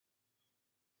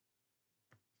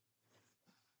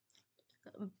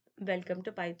Welcome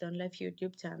to Python life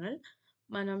YouTube channel.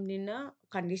 మనం నిన్న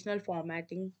conditional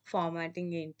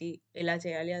formatting ఏంటి? ఎలా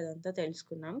చేయాలి? అదంతా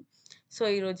తెలుసుకున్నాం. సో,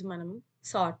 ఈరోజు మనం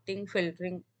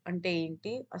ఫిల్టరింగ్ అంటే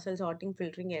ఏంటి? అసలు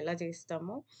ఫిల్టరింగ్ ఎలా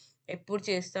చేస్తాము? ఎప్పుడు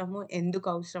చేస్తాము? ఎందుకు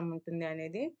అవసరం ఉంటుంది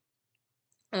అనేది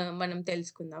మనం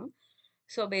తెలుసుకుందాం.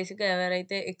 సో, బేసిక్‌గా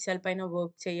ఎవరైతే ఎక్సెల్ పైన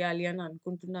వర్క్ చేయాలి అని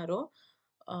అనుకుంటున్నారో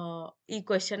ఈ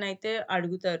క్వెషన్ అయితే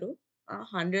అడుగుతారు.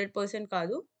 100%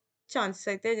 కాదు. ఛాన్సెస్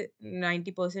అయితే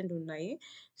 90% ఉన్నాయి.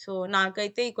 సో,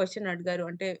 నాకైతే ఈ క్వెషన్ అడిగారు.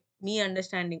 అంటే మీ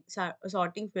అండర్‌స్టాండింగ్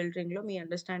ఫిల్టరింగ్‌లో మీ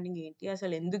అండర్‌స్టాండింగ్ ఏంటి?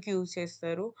 అసలు ఎందుకు యూజ్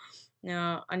చేస్తారు?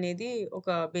 అనేది ఒక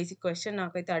బేసిక్ క్వెషన్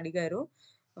నాకైతే అడిగారు.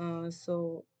 సో,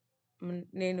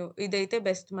 నేను ఇదైతే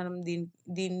బెస్ట్ మనం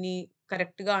దీన్ని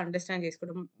కరెక్ట్‌గా అండర్‌స్టాండ్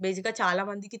చేసుకోవడం. బేసిక్‌గా చాలా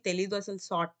మందికి తెలీదు అసలు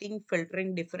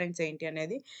ఫిల్టరింగ్ డిఫరెన్స్ ఏంటి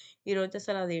అనేది. ఈరోజు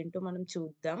అసలు అదేంటో మనం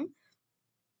చూద్దాం.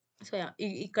 So, yeah!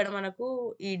 ఇక్కడ మనకు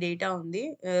ఈ డేటా ఉంది.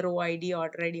 రో ఐడీ,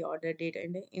 ఆర్డర్ డేట్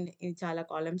అండ్ ఇన్ని చాలా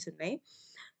కాలమ్స్ ఉన్నాయి.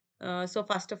 సో,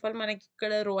 ఫస్ట్ ఆఫ్ ఆల్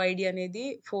మనకిక్కడ రో ఐడీ అనేది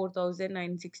 4000,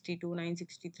 962,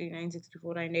 963,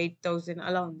 964 అండ్ 8000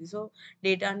 అలా ఉంది. సో,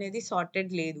 డేటా అనేది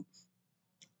సార్టెడ్ లేదు.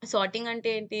 సార్టింగ్ అంటే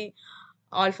ఏంటి?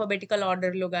 ఆల్ఫాబెటికల్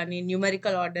ఆర్డర్‌లో గాని,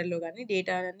 న్యూమరికల్ ఆర్డర్‌లో గాని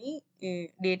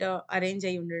డేటా అరేంజ్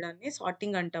అయ్యి ఉండడాన్ని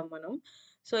సార్టింగ్ అంటాం మనం.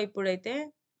 సో, ఇప్పుడైతే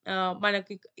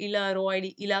మనకి ఇలా రో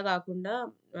ఐడీ ఇలా గాకుండా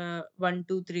 1,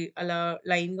 2, 3 అలా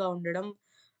లైన్‌గా ఉండడం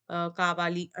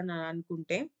కావాలి అని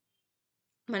అనుకుంటే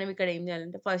మనం ఇక్కడ ఏం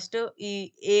జేయాలంటే ఫస్ట్ ఈ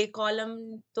ఏ కాలమ్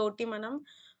తోటి మనం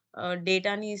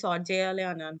డేటాని సార్ట్ చేయాలి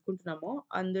అని అనుకుంటున్నామో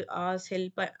ఆ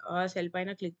సెల్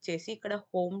పైన క్లిక్ చేసి ఇక్కడ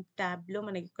హోమ్ ట్యాబ్‌లో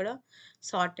మనకిక్కడ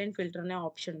సార్ట్ అండ్ ఫిల్టర్ అనే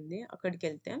ఆప్షన్ ఉంది.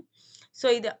 అక్కడికెళ్తే సో,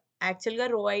 ఇది యాక్చువల్‌గా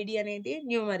రో ఐడీ అనేది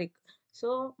న్యూమరిక్. సో,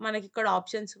 మనకిక్కడ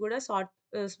ఆప్షన్స్ గూడా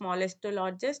smallest to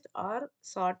largest are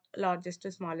sort largest to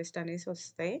smallest అనేసి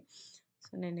వస్తాయి.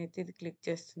 సో, నేనైతే ఇది క్లిక్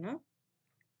చేస్తున్నా.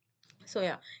 So,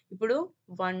 yeah! ఇప్పుడు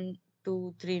 1, 2,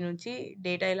 3 నుంచి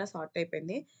డేటా ఇలా సార్ట్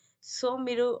అయిపోయింది. సో,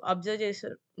 మీరు అబ్జర్వ్ చేసి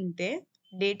ఉంటే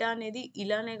డేటా అనేది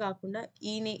ఇలానే గాకుండా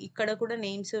ఇక్కడ కూడా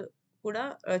నేమ్స్ కూడా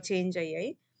చేంజ్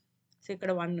అయ్యాయి. సో,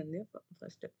 ఇక్కడ 1 ఉంది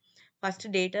ఫస్ట్. First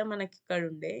data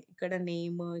మనకిక్కడుండే. ఇక్కడ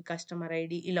నేమ్, కస్టమర్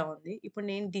ఐడీ ఇలా ఉంది. ఇప్పుడు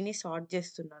నేను దీన్ని సార్ట్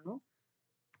చేస్తున్నాను.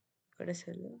 ఇక్కడ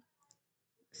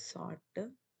సార్ట్.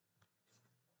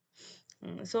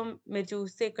 సో, మీరు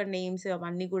చూస్తే ఇక్కడ నేమ్స్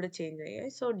అవన్నీ గూడా చేంజ్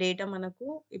అయ్యాయి. సో, డేటా మనకు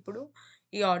ఇప్పుడు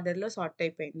ఈ ఆర్డర్‌లో సార్ట్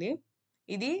అయిపోయింది.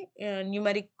 ఇది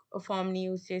న్యూమరిక్ ఫార్మ్‌ని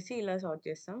యూజ్ చేసి ఇలా సార్ట్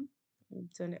చేస్తాం.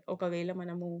 సో, ఒకవేళ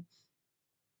మనము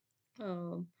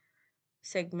ఆహ్,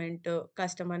 సెగ్మెంట్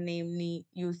కస్టమర్ నేమ్‌ని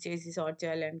యూజ్ చేసి సార్ట్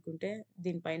చేయాలి అనుకుంటే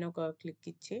దీనిపైన ఒక క్లిక్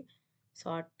ఇచ్చి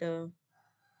sort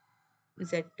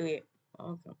Z to A.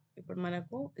 Okay. ఇప్పుడు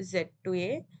మనకు Z to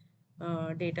A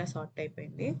data sort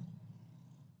అయిపోయింది.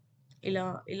 ఇలా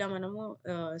ఇలా మనము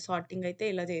సార్టింగ్ అయితే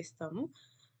ఇలా చేస్తాము.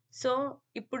 సో,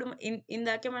 ఇప్పుడు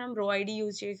ఇందాకే మనం రో ఐడీ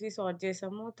యూజ్ చేసి సార్ట్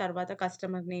చేసాము. తర్వాత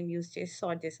కస్టమర్ నేమ్ యూజ్ చేసి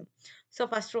సార్ట్ చేసాం. సో,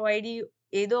 ఫస్ట్ రో ఐడీ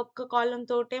ఏదో ఒక్క కాలమ్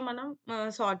తోటే మనం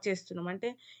సార్ట్ చేస్తున్నాం. అంటే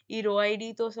ఈ రో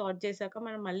ఐడీతో సార్ట్ చేసాక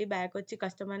మనం మళ్ళీ బ్యాక్ వచ్చి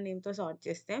కస్టమర్ నేమ్‌తో సార్ట్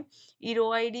చేస్తే ఈ రో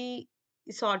ఐడీ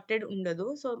సార్టెడ్ ఉండదు.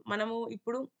 సో, మనము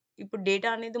ఇప్పుడు డేటా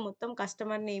అనేది మొత్తం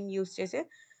కస్టమర్ నేమ్ యూజ్ చేసే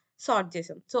సార్ట్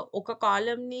చేసాం. సో, ఒక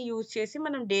కాలమ్‌ని యూజ్ చేసి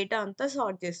మనం డేటా అంతా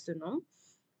సార్ట్ చేస్తున్నాం.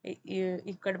 ఇ ఇ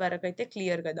ఇక్కడి వరకైతే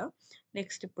క్లియర్ గదా!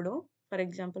 నెక్స్ట్ ఇప్పుడు ఫర్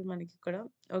ఎగ్జాంపుల్ మనకిక్కడ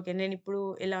ఓకే. నేనిప్పుడు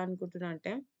ఎలా అనుకుంటున్నా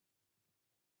అంటే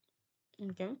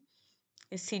ఓకే.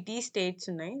 స్టేట్స్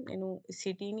ఉన్నాయి. నేను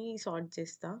సిటీని సార్ట్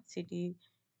చేస్తా. City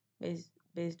base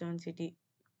based on city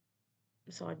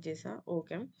sort చేశా.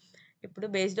 ఓకే. ఇప్పుడు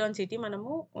బేస్డ్ ఆన్ సిటీ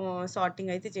మనము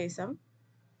సార్టింగ్ అయితే చేసాం.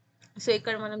 సో,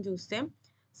 ఇక్కడ మనం చూస్తే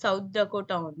సౌత్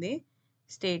డకోటా ఉంది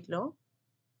స్టేట్‌లో.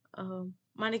 ఆహ్,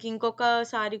 మనకి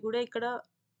ఇంకొకసారి కూడా ఇక్కడ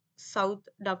సౌత్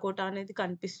డకోటా అనేది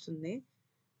కనిపిస్తుంది.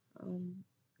 హ్మ్.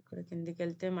 ఇక్కడ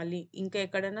కిందకెళ్తే మళ్ళీ ఇంకా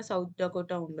ఎక్కడైనా సౌత్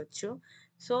డకోటా ఉండొచ్చు.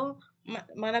 సో,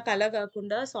 మనకలా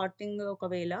గాకుండా సార్టింగ్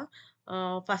ఒకవేళ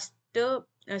ఫస్ట్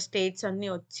స్టేట్స్ అన్నీ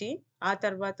వచ్చి, ఆ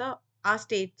తర్వాత ఆ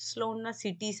స్టేట్స్‌లో ఉన్న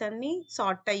సిటీస్ అన్నీ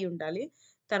సార్ట్ అయ్యుండాలి.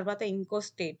 తర్వాత ఇంకో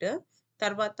స్టేట్,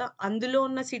 తర్వాత అందులో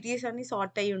ఉన్న సిటీస్ అన్నీ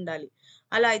సార్ట్ అయ్యుండాలి.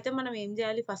 అలా అయితే మనం ఏం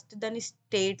జేయాలి, ఫస్ట్ దాన్ని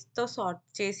స్టేట్స్‌తో సార్ట్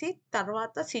చేసి,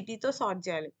 తర్వాత సిటీతో సార్ట్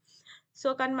జేయాలి. సో,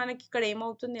 కానీ మనకిక్కడ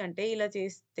ఏమవుతుంది అంటే ఇలా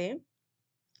చేస్తే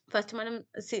ఫస్ట్ మనం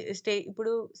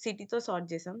ఇప్పుడు సిటీతో సార్ట్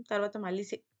చేసాం. తర్వాత మళ్ళీ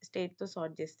స్టేట్‌తో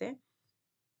సార్ట్ చేస్తే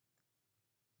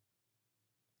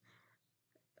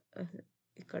ఆహ్,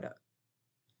 ఇక్కడ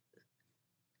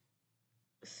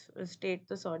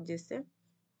స్టేట్‌తో సార్ట్ చేస్తే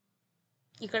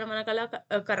ఇక్కడ మనకలా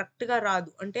కరెక్ట్‌గా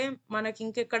రాదు. అంటే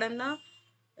మనకింకెక్కడన్నా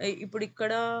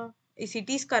ఇప్పుడిక్కడ ఈ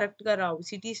సిటీస్ కరెక్ట్‌గా రావు.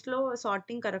 సిటీస్‌లో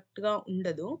సార్టింగ్ కరెక్ట్‌గా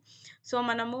ఉండదు. సో,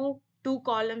 మనము 2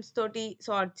 కాలమ్స్ తోటి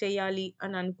సార్ట్ చేయాలి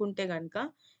అని అనుకుంటే గనక,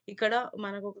 ఇక్కడ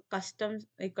మనకొక కస్టమ్స్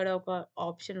ఇక్కడ ఒక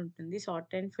ఆప్షన్ ఉంటుంది.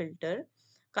 Sort and filter.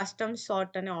 Custom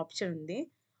sort అనే ఆప్షన్ ఉంది.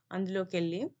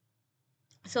 అందులోకెళ్ళి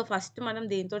ఫస్ట్ మనం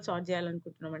దేనితో సార్ట్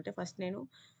చేయాలనుకుంటున్నామంటే, ఫస్ట్ నేను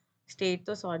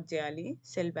స్టేట్‌తో సార్ట్ చేయాలి.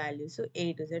 Cell values A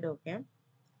to Z okay.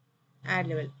 Add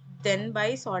level. Then by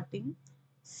sorting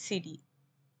city.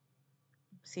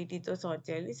 సిటీతో sort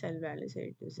చేయాలి. Cell values A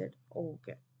to Z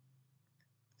okay.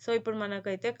 ఇప్పుడు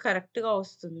మనకైతే కరెక్ట్‌గా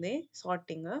వస్తుంది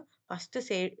సార్టింగ్. ఫస్ట్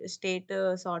స్టేట్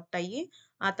సార్ట్ అయ్యి,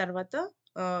 ఆ తర్వాత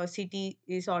సిటీ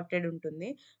సార్టెడ్ ఉంటుంది.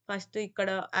 ఫస్ట్ ఇక్కడ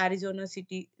అరిజోనా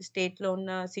సిటీ స్టేట్‌లో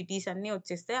ఉన్న సిటీస్ అన్నీ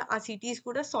వచ్చేస్తే, ఆ సిటీస్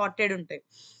కూడా సార్టెడ్ ఉంటాయి.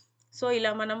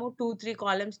 ఇలా మనము 2, 3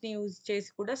 కాలమ్స్‌ని యూజ్ చేసి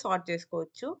కూడా సార్ట్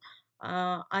చేసుకోవచ్చు.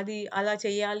 అది అలా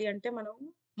చేయాలి అంటే మనం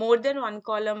మోర్ దెన్ 1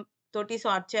 కాలమ్ తోటి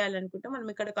సార్ట్ చేయాలనుకుంటే, మనం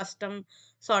ఇక్కడ కస్టమ్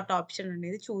సార్ట్ ఆప్షన్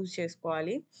అనేది చూజ్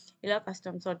చేసుకోవాలి. ఇలా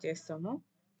కస్టమ్ సార్ట్ చేస్తాము.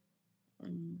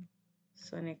 హ్మ్.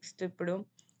 నెక్స్ట్ ఇప్పుడు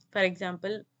ఫర్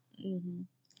ఎగ్జాంపుల్ హుహు.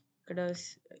 ఇక్కడ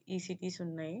ఈ సిటీస్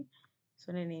ఉన్నాయి.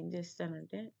 నేనేం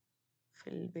చేస్తానంటే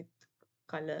ఫిల్ విత్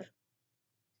కలర్.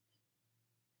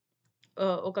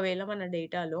 ఒకవేళ మన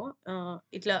డేటాలో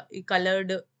ఇట్లా ఈ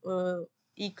కలర్డ్ ఆహ్,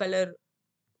 ఈ కలర్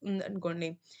ఉందనుకోండి.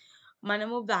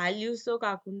 మనము వాల్యూస్‌తో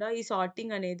కాకుండా ఈ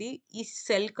సార్టింగ్ అనేది ఈ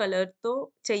సెల్ కలర్‌తో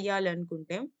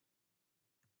చెయ్యాలనుకుంటే,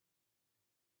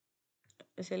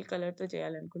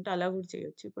 అలా కూడా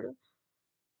చేయొచ్చు. ఇప్పుడు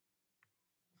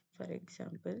for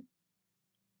example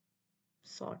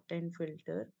sort and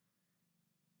filter,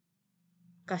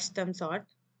 custom sort.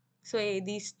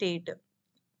 ఏది స్టేట్.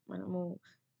 మనము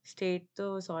స్టేట్‌తో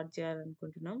సార్ట్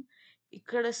చేయాలనుకుంటున్నాం.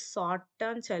 ఇక్కడ సార్ట్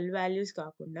ఆన్ సెల్ వాల్యూస్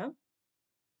కాకుండా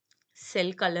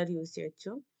సెల్ కలర్ యూజ్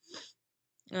చేయొచ్చు.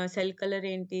 సెల్ కలర్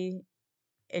ఏంటి?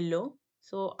 యెల్లో.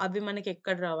 అవి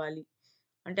మనకెక్కడ రావాలి?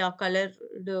 అంటే ఆ కలర్డ్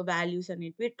వాల్యూస్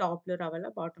అనేటివి టాప్‌లో రావాలా?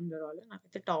 బాటమ్‌లో రావాలా?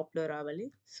 నాకైతే టాప్‌లో రావాలి.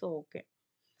 ఓకే.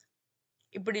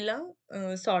 ఇప్పుడిలా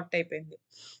సార్ట్ అయిపోయింది.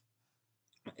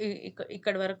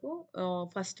 ఇక్కడి వరకు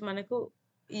ఫస్ట్ మనకు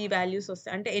ఈ వాల్యూస్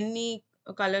ఒస్తాయి. అంటే ఎన్ని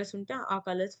కలర్స్ ఉంటే ఆ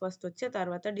కలర్స్ ఫస్ట్ వచ్చి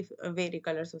తర్వాత వేరే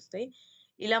కలర్స్ ఒస్తాయి.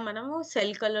 ఇలా మనము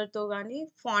సెల్ కలర్‌తో గాని,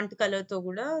 ఫాంట్ కలర్‌తో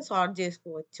గూడా సార్ట్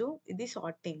జేసుకోవచ్చు. ఇది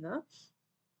సార్టింగ్.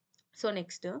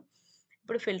 నెక్స్ట్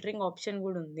ఇప్పుడు ఫిల్టరింగ్ ఆప్షన్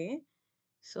గూడా ఉంది.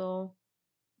 సో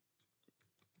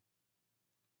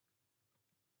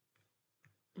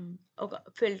హ్మ్. ఒక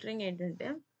ఫిల్టరింగ్ ఏంటంటే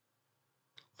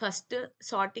ఫస్ట్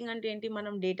సార్టింగ్ అంటే ఏంటి?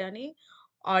 మనం డేటాని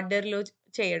ఆర్డర్‌లో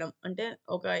చేయడం. అంటే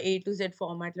ఒక ఏ టు జెడ్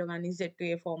ఫార్మాట్‌లో గాని, జెడ్ టు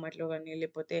ఏ ఫార్మాట్‌లో గాని,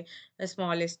 లేకపోతే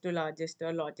smallest to largest,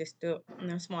 largest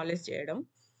smallest చేయడం.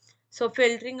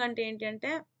 ఫిల్టరింగ్ అంటే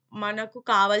ఏంటంటే, మనకు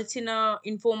కావాల్సిన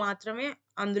ఇన్ఫో మాత్రమే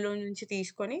అందులో నుంచి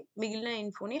తీసుకొని, మిగిలిన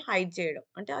ఇన్ఫోని హైడ్ చేయడం.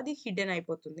 అంటే అది హిడెన్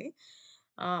అయిపోతుంది.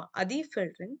 అది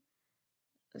ఫిల్టరింగ్.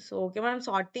 ఓకే. మనం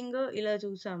సార్టింగ్ ఇలా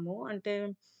చూసాము. అంటే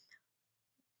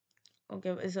ఓకే.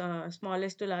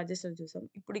 స్మాలెస్ట్ టు లార్జెస్ట్ అని చూసాం.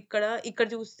 ఇక్కడ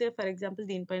చూస్తే ఫర్ ఎగ్జాంపుల్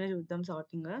దీనిపైన చూద్దాం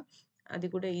సార్టింగ్. అది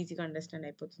కూడా ఈజీగా అండర్‌స్టాండ్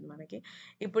అయిపోతుంది మనకి.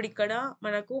 ఇప్పుడిక్కడ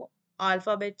మనకు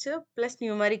ఆల్ఫాబెట్స్ ప్లస్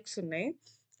న్యూమరిక్స్ ఉన్నాయి.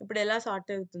 ఇప్పుడెలా సార్ట్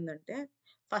అవుతుందంటే,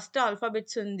 ఫస్ట్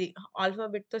ఆల్ఫాబెట్స్ ఉంది.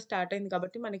 ఆల్ఫాబెట్‌తో స్టార్ట్ అయింది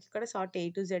కాబట్టి మనకిక్కడ sort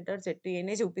A to Z are Z to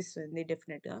ఏనే చూపిస్తుంది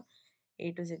డెఫినెట్‌గా. ఏ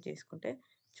టు జెడ్ చేసుకుంటే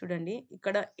చూడండి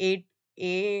ఇక్కడ ఏ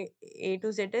ఏ ఏ టు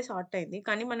జెడ్డే సార్ట్ అయింది.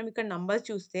 కానీ మనం ఇక్కడ నంబర్స్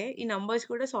చూస్తే, ఈ నంబర్స్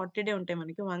కూడా సార్టెడే ఉంటాయి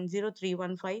మనకి.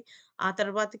 10315 ఆ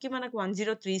తర్వాతకి మనకు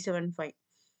 10375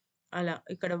 అలా.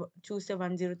 ఇక్కడ చూస్తే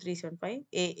 10375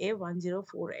 ఏఏ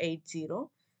 10480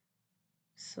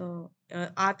 సో,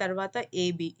 ఆ తర్వాత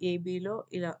ఏబీలో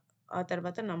ఇలా. ఆ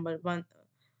తర్వాత నంబర్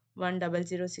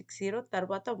 10060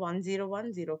 తర్వాత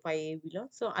 10105 ఏబీలో.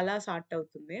 అలా సార్ట్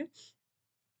అవుతుంది.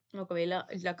 ఒకవేళ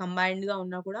ఇట్లా కంబైన్డ్‌గా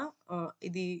ఉన్నా కూడా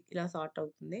ఇది ఇలా సార్ట్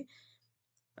అవుతుంది.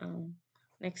 ఆహ్,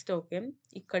 నెక్స్ట్ ఓకే.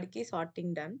 ఇక్కడికి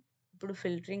సార్టింగ్ డన్. ఇప్పుడు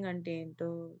ఫిల్టరింగ్ అంటే ఏంటో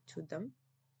చూద్దాం.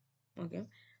 ఓకే.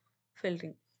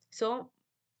 ఫిల్టరింగ్. సో,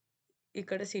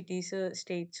 ఇక్కడ సిటీస్,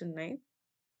 స్టేట్స్ ఉన్నాయి.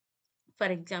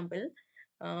 ఫర్ ఎగ్జాంపుల్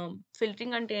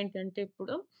ఫిల్టరింగ్ అంటే ఏంటంటే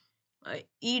ఇప్పుడు ఆహ్,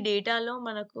 ఈ డేటాలో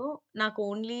నాకు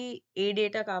ఓన్లీ ఏ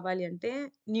డేటా కావాలి అంటే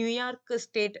న్యూయార్క్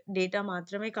స్టేట్ డేటా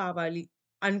మాత్రమే కావాలి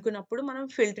అనుకున్నప్పుడు మనం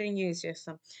ఫిల్టరింగ్ యూజ్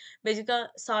చేస్తాం. బేసిక్‌గా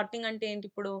సార్టింగ్ అంటే ఏంటి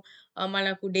ఇప్పుడు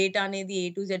మనకు డేటా అనేది ఏ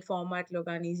టు జెడ్ ఫార్మాట్‌లో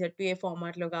గాని, జెడ్ టు ఏ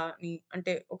ఫార్మాట్‌లో గాని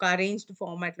అంటే ఒక అరేంజ్డ్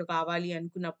ఫార్మాట్‌లో కావాలి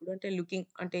అనుకున్నప్పుడు అంటే లుకింగ్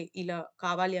అంటే ఇలా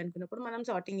కావాలి అనుకున్నప్పుడు మనం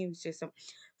సార్టింగ్ యూజ్ చేస్తాం.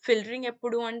 ఫిల్టరింగ్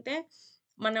ఎప్పుడు అంటే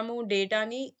మనము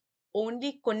డేటాని ఓన్లీ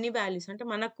కొన్ని వాల్యూస్ అంటే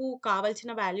మనకు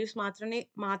కావాల్సిన వాల్యూస్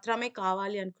మాత్రమే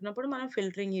కావాలి అనుకున్నప్పుడు మనం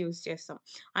ఫిల్టరింగ్ యూజ్ చేస్తాం.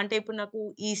 అంటే ఇప్పుడు నాకు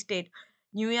ఈ స్టేట్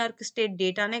న్యూయార్క్ స్టేట్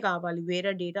డేటానే కావాలి.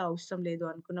 వేరే డేటా అవసరం లేదు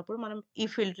అనుకున్నప్పుడు మనం ఈ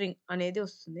ఫిల్టరింగ్ అనేది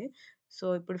వస్తుంది.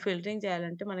 ఇప్పుడు ఫిల్టరింగ్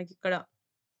చేయాలంటే మనకిక్కడ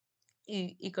ఈ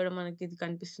ఇక్కడ మనకిది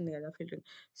కనిపిస్తుంది గదా! ఫిల్టరింగ్.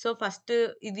 సో, ఫస్ట్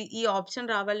ఈ ఆప్షన్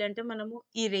రావాలి అంటే మనము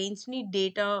ఈ రేంజ్‌ని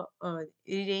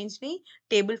ఈ రేంజ్‌ని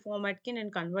టేబుల్ ఫార్మాట్‌కి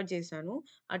నేను కన్వర్ట్ చేశాను.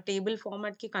 ఆ టేబుల్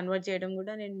ఫార్మాట్‌కి కన్వర్ట్ చేయడం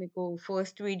గూడా నేను మీకు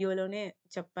ఫస్ట్ వీడియోలోనే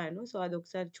చెప్పాను. సో,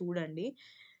 అదొకసారి చూడండి.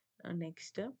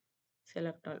 Next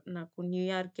select all. నాకు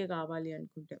న్యూయార్కే కావాలి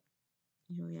అనుకుంటే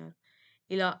న్యూయార్క్.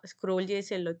 ఇలా స్క్రోల్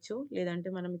చేసి ఎళ్ళొచ్చు. లేదంటే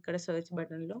మనం ఇక్కడ సెర్చ్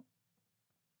బటన్‌లో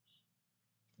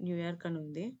న్యూయార్క్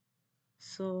అనుంది.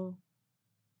 సో,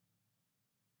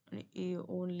 ఈ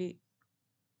ఓన్లీ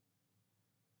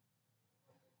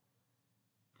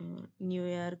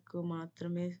న్యూయార్క్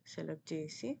మాత్రమే సెలెక్ట్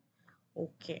చేసి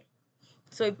ఓకే.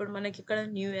 సో, ఇప్పుడు మనకిక్కడ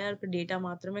న్యూయార్క్ డేటా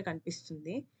మాత్రమే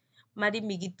కనిపిస్తుంది. మరి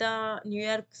మిగతా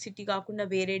న్యూయార్క్ సిటీ కాకుండా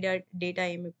వేరే డేటా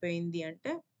ఏమైపోయింది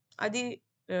అంటే అది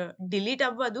డిలీట్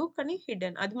అవ్వదు. కానీ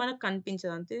హిడెన్. అది మనకు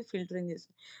కనిపించదు. అంతే ఫిల్టరింగ్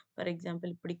చేస్తుంది. ఫర్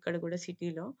ఎగ్జాంపుల్ ఇప్పుడు ఇక్కడ కూడా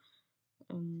సిటీలో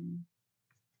హ్మ్.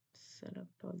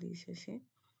 సెలెక్ట్ ఆల్ తీసేసి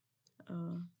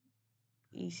ఆహ్,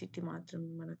 ఈ సిటీ మాత్రమే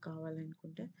మనకు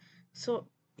కావాలనుకుంటే సో,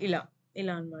 ఇలా,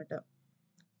 ఇలా అన్నమాట.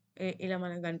 ఇలా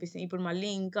మనకు కనిపిస్తాయి. ఇప్పుడు మళ్ళీ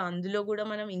ఇంకా అందులో గూడా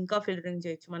మనం ఇంకా ఫిల్టరింగ్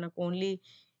చేయొచ్చు. మనకు ఓన్లీ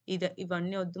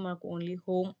ఇవన్నీ వద్దు. మాకు ఓన్లీ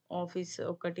హోమ్ ఆఫీస్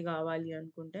ఒక్కటి కావాలి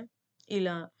అనుకుంటే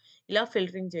ఇలా, ఇలా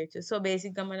ఫిల్టరింగ్ చేయొచ్చు. సో,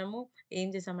 బేసిక్‌గా మనము ఏం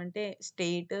చేసామంటే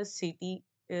స్టేట్, సిటీ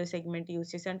సెగ్మెంట్ యూజ్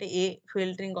చేసి అంటే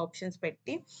ఫిల్టరింగ్ ఆప్షన్స్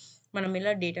పెట్టి మనం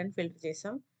ఇలా డేటాని ఫిల్టర్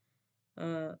చేసాం.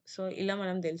 సో, ఇలా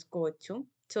మనం తెలుసుకోవచ్చు.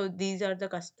 So, these are the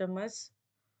customers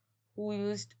who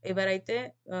used ఎవరైతే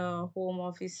హోమ్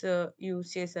ఆఫీస్ యూజ్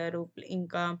చేశారు.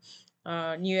 ఇంకా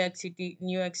న్యూయార్క్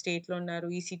స్టేట్‌లో ఉన్నారు.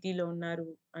 ఈ సిటీలో ఉన్నారు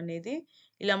అనేది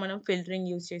ఇలా మనం ఫిల్టరింగ్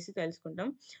యూజ్ చేసి తెలుసుకుంటాం.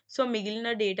 సో,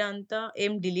 మిగిలిన డేటా అంతా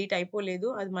ఏం డిలీట్ అయిపోలేదు.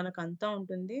 అది మనకంతా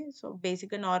ఉంటుంది. సో,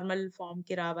 బేసిక్‌గా నార్మల్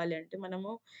ఫార్మ్‌కి రావాలి అంటే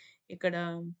మనము ఇక్కడ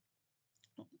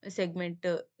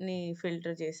సెగ్మెంట్‌ని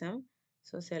ఫిల్టర్ చేసాం.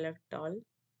 సో, సెలెక్ట్ ఆల్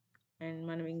అండ్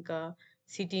మనం ఇంకా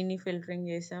సిటీని ఫిల్టరింగ్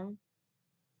చేసాం.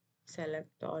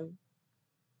 సెలెక్ట్ ఆల్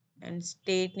అండ్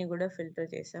స్టేట్‌ని గూడా ఫిల్టర్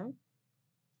చేసాం.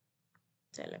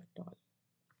 Select all.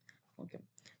 ఓకే.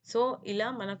 సో, ఇలా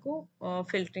మనకు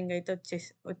ఫిల్టరింగ్ అయితే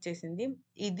వచ్చేసింది.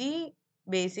 ఇది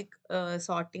బేసిక్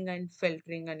సార్టింగ్ అండ్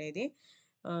ఫిల్టరింగ్ అనేది.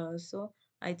 సో,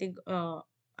 ఐ థింక్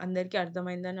అందరికి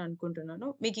అర్థమైందని అనుకుంటున్నాను.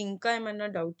 మీకు ఇంకా ఏమన్నా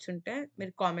డౌట్స్ ఉంటే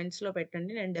మీరు కామెంట్స్‌లో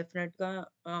పెట్టండి. నేను డెఫినిట్‌గా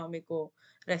మీకు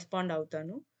రెస్పాండ్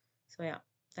అవుతాను. So, yeah!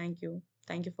 Thank you.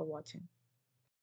 Thank you for watching.